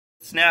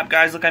Snap,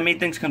 guys, look, I made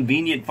things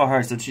convenient for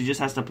her, so she just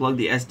has to plug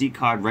the SD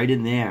card right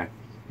in there.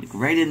 Like,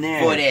 right in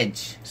there.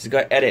 Footage. She's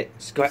got edit.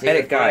 She's got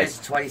edit, guys.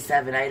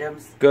 27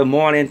 items. Good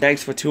morning,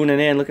 thanks for tuning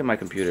in. Look at my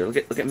computer. Look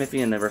at Miffy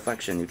in the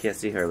reflection. You can't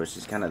see her, but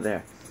she's kind of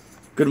there.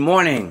 Good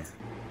morning.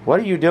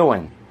 What are you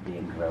doing?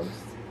 Being gross.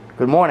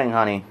 Good morning,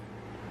 honey.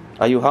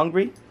 Are you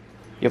hungry?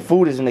 Your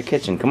food is in the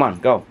kitchen. Come on,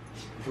 go.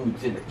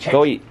 Food's in the kitchen.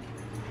 Go eat.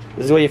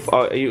 This is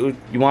what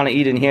you want to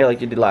eat in here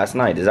like you did last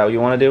night. Is that what you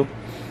want to do?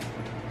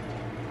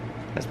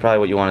 That's probably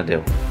what you want to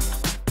do.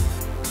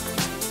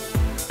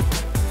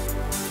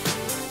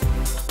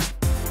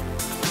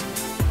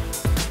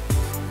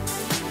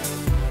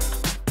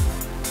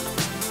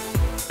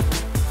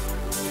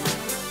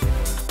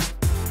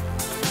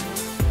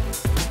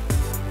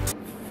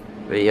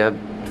 Are you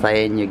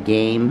playing your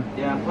game?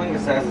 Yeah, I'm playing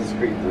Assassin's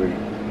Creed 3.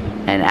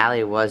 And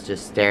Allie was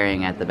just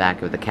staring at the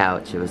back of the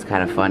couch. It was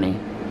kind of funny.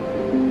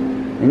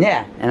 And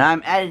yeah, and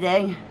I'm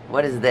editing.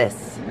 What is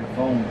this? Your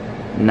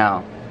phone.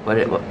 No. What?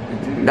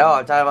 No,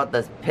 I'm talking about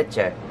this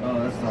picture.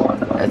 Oh, that's the hard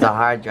drive. It's a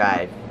hard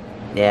drive.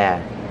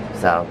 Yeah.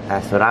 So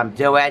that's what I'm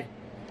doing.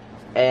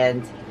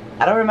 And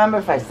I don't remember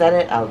if I said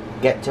it. I'll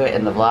get to it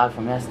in the vlog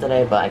from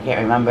yesterday, but I can't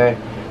remember.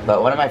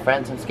 But one of my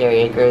friends from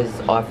Scary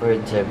Acres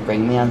offered to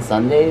bring me on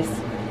Sundays.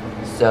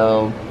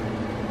 So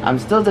I'm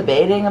still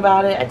debating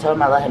about it. I told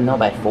him I'd let him know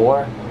by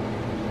 4.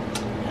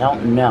 I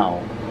don't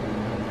know.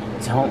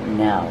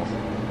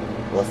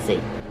 We'll see.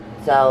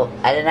 So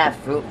I didn't have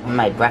fruit for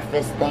my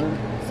breakfast thing.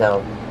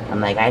 So I'm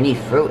like, I need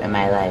fruit in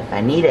my life.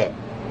 I need it.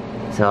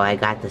 So I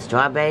got the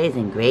strawberries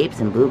and grapes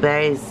and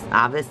blueberries.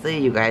 Obviously,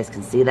 you guys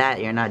can see that.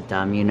 You're not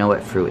dumb. You know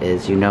what fruit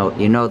is. You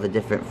know the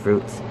different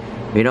fruits.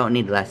 We don't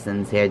need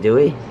lessons here, do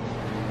we?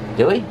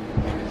 Do we?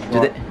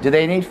 Do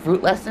they need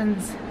fruit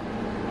lessons?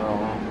 Oh,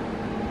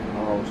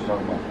 what you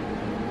talking about?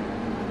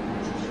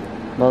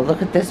 Well,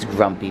 look at this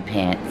grumpy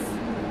pants.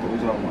 What are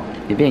you talking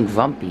about? You're being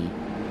grumpy.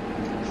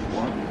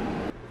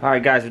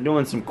 Alright guys, we're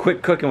doing some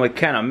quick cooking with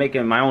Ken. I'm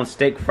making my own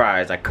steak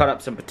fries. I cut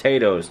up some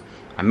potatoes.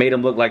 I made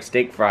them look like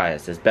steak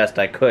fries as best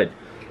I could.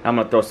 I'm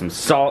gonna throw some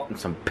salt and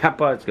some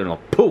pepper. It's gonna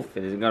poof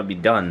and it's gonna be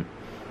done.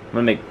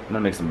 I'm gonna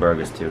make some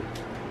burgers too,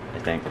 I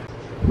think.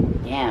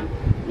 Damn.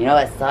 You know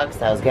what sucks?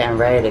 I was getting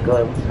ready to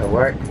go to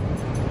work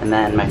and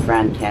then my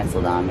friend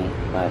canceled on me.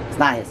 But it's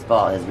not his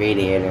fault. His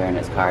radiator in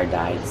his car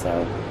died,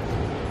 so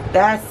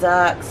that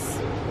sucks.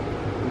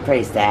 I'm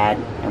pretty sad.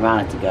 I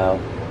wanted to go,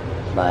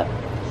 but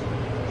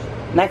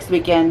next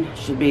weekend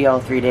should be all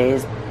 3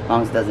 days, as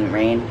long as it doesn't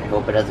rain. I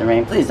hope it doesn't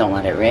rain. Please don't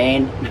let it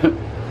rain.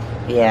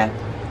 Yeah,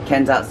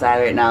 Ken's outside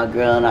right now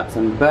grilling up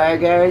some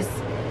burgers,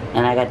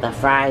 and I got the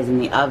fries in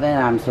the oven.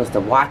 I'm supposed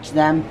to watch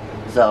them,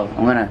 so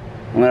I'm gonna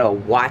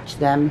watch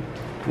them.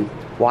 They're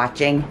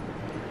watching.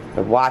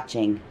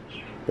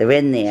 They're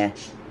in there.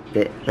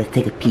 Let's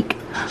take a peek.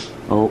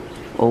 Oh,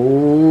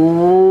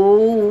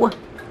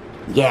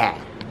 yeah.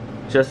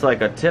 Just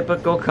like a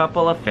typical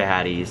couple of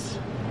fatties.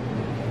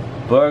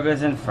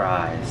 Burgers and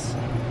fries.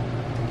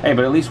 Hey,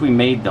 but at least we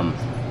made them.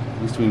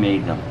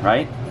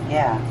 Right?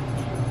 Yeah.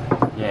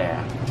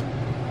 Yeah.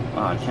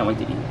 Oh, I can't wait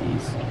to eat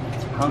these.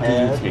 How do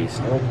you taste?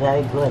 It was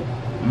very good.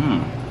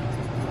 Mmm.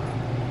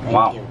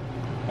 Thank you.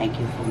 Thank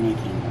you for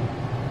making them.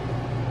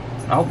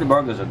 I hope the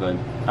burgers are good.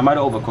 I might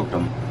have overcooked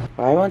them.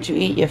 Why won't you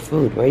eat your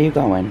food? Where are you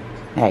going?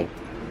 Hey.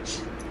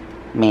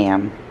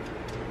 Ma'am.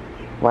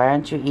 Why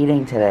aren't you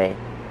eating today?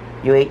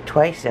 You ate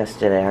twice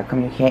yesterday. How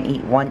come you can't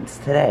eat once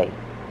today?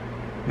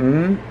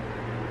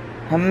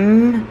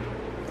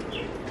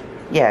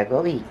 Yeah,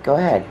 go eat. Go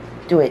ahead.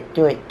 Do it.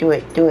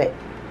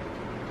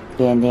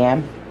 Van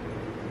Dam.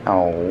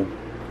 Oh.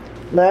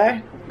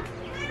 Lur?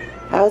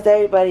 How's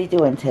everybody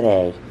doing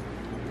today?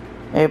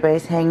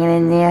 Everybody's hanging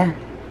in there?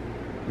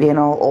 Being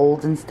all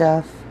old and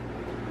stuff?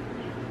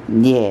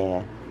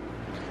 Yeah.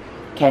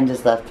 Ken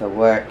just left for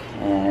work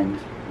and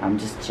I'm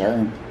just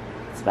chilling.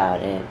 That's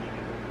about it.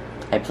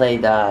 I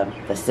played The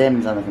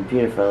Sims on the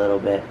computer for a little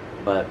bit,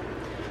 but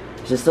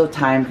it's just so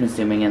time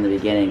consuming in the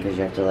beginning because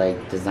you have to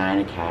like design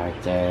a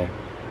character,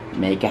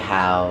 make a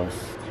house,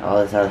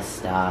 all this other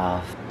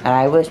stuff.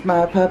 I wish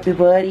my puppy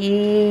would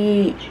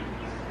eat.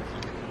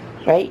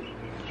 Right?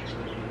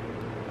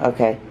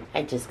 Okay.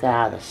 I just got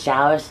out of the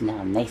shower, so now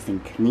I'm nice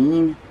and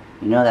clean.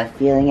 You know that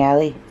feeling,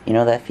 Allie? You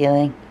know that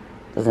feeling?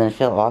 Doesn't it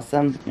feel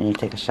awesome when you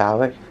take a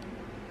shower?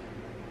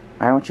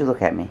 Why don't you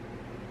look at me?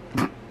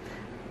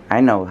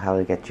 I know how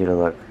to get you to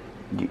look.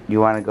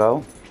 You want to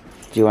go?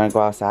 Do you want to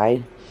go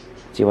outside?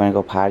 Do you want to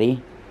go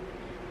potty?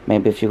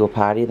 Maybe if you go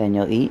potty, then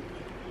you'll eat?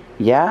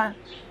 Yeah?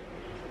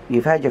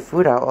 You've had your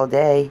food out all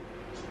day.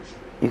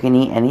 You can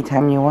eat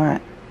anytime you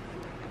want.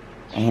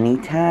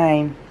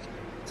 Anytime.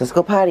 So let's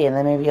go potty and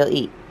then maybe you'll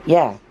eat.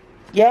 Yeah.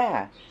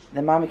 Yeah.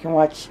 Then Mommy can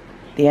watch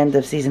the end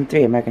of season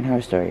 3 of American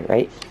Horror Story,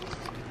 right?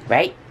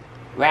 Right?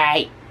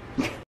 Right.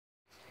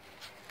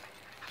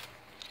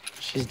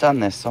 She's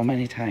done this so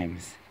many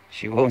times.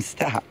 She won't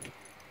stop.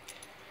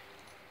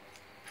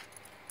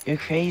 You're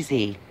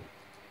crazy.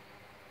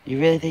 You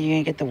really think you're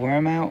gonna get the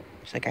worm out?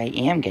 She's like, I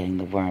am getting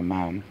the worm,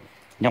 Mom.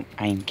 Nope,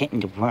 I am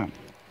getting the worm.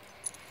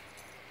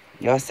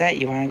 You all set?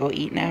 You want to go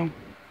eat now?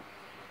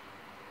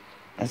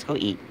 Let's go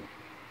eat.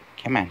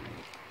 Come on.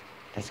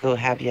 Let's go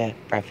have your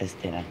breakfast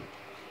dinner.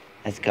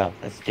 Let's go.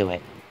 Let's do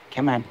it.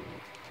 Come on.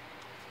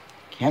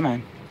 Come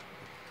on.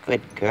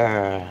 Good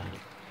girl.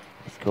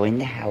 Let's go in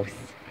the house.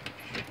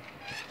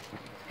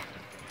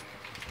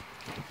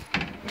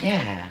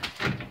 Yeah.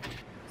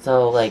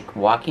 So, like,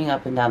 walking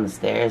up and down the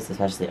stairs,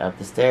 especially up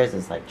the stairs,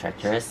 is, like,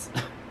 treacherous.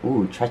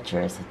 Ooh,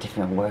 treacherous, a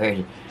different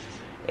word.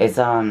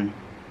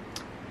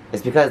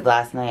 It's because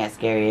last night at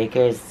Scary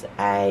Acres,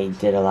 I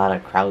did a lot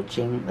of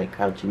crouching, like,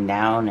 crouching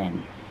down,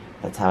 and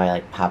that's how I,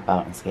 like, pop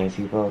out and scare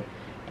people.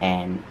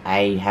 And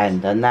I hadn't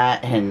done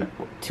that in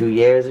 2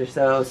 years or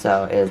so,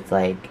 so it's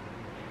like,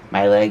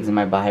 my legs and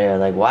my body are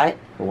like, what?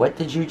 What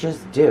did you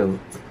just do?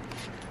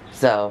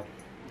 So,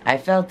 I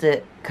felt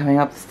it coming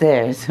up the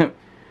stairs.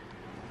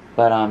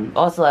 But,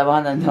 also I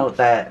wanted to note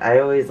that I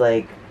always,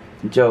 like,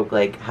 joke,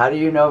 like, how do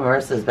you know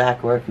Marissa's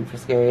back working for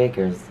Scary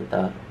Acres?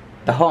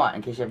 The haunt,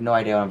 in case you have no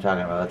idea what I'm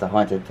talking about. It's a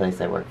haunted place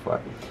I work for.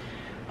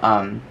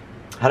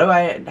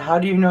 How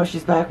do you know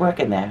she's back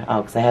working there?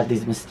 Oh, because I have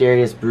these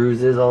mysterious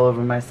bruises all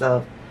over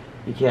myself.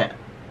 You can't,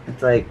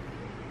 it's like,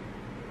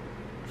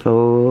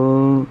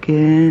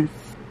 focus.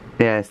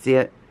 Yeah, see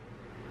it?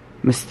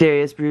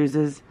 Mysterious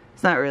bruises.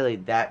 It's not really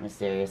that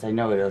mysterious. I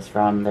know what it was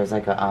from. There's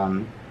like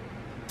a,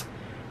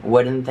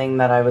 wooden thing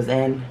that I was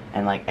in,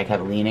 and like I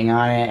kept leaning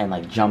on it and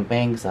like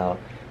jumping, so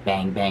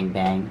bang, bang,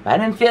 bang. But I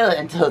didn't feel it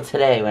until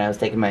today when I was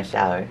taking my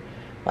shower.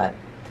 But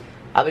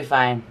I'll be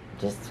fine.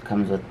 Just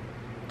comes with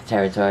the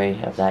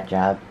territory of that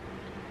job.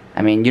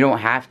 I mean, you don't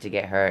have to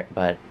get hurt,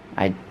 but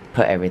I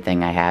put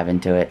everything I have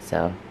into it,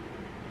 so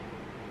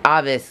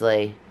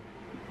obviously.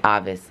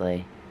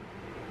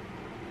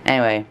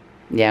 Anyway,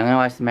 yeah, I'm gonna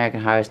watch the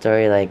American Horror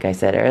Story like I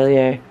said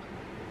earlier,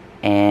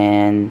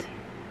 and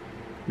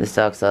the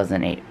STALK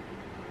 2008.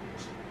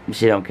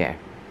 She don't care.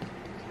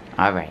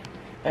 Alright,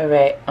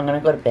 I'm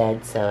gonna go to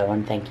bed, so I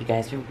want to thank you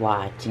guys for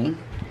watching.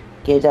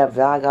 Give that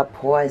vlog a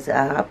paws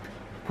up.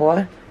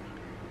 Paw?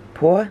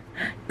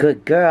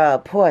 Good girl,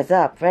 paws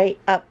up, right?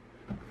 Up.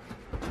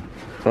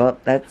 Well,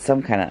 that's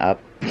some kind of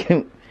up.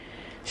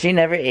 She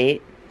never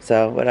ate,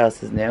 so what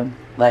else is new?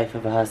 Life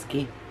of a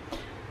husky.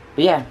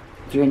 But yeah,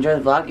 if you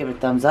enjoyed the vlog, give it a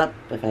thumbs up,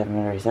 if I haven't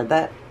already said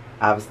that.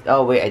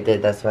 Oh wait, I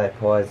did, that's why I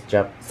paused,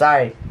 jumped.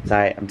 Sorry,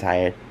 I'm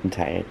tired.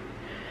 But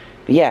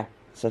yeah.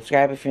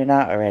 Subscribe if you're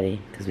not already,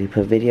 because we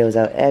put videos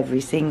out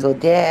every single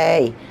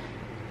day.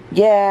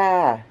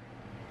 Yeah!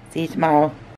 See you tomorrow.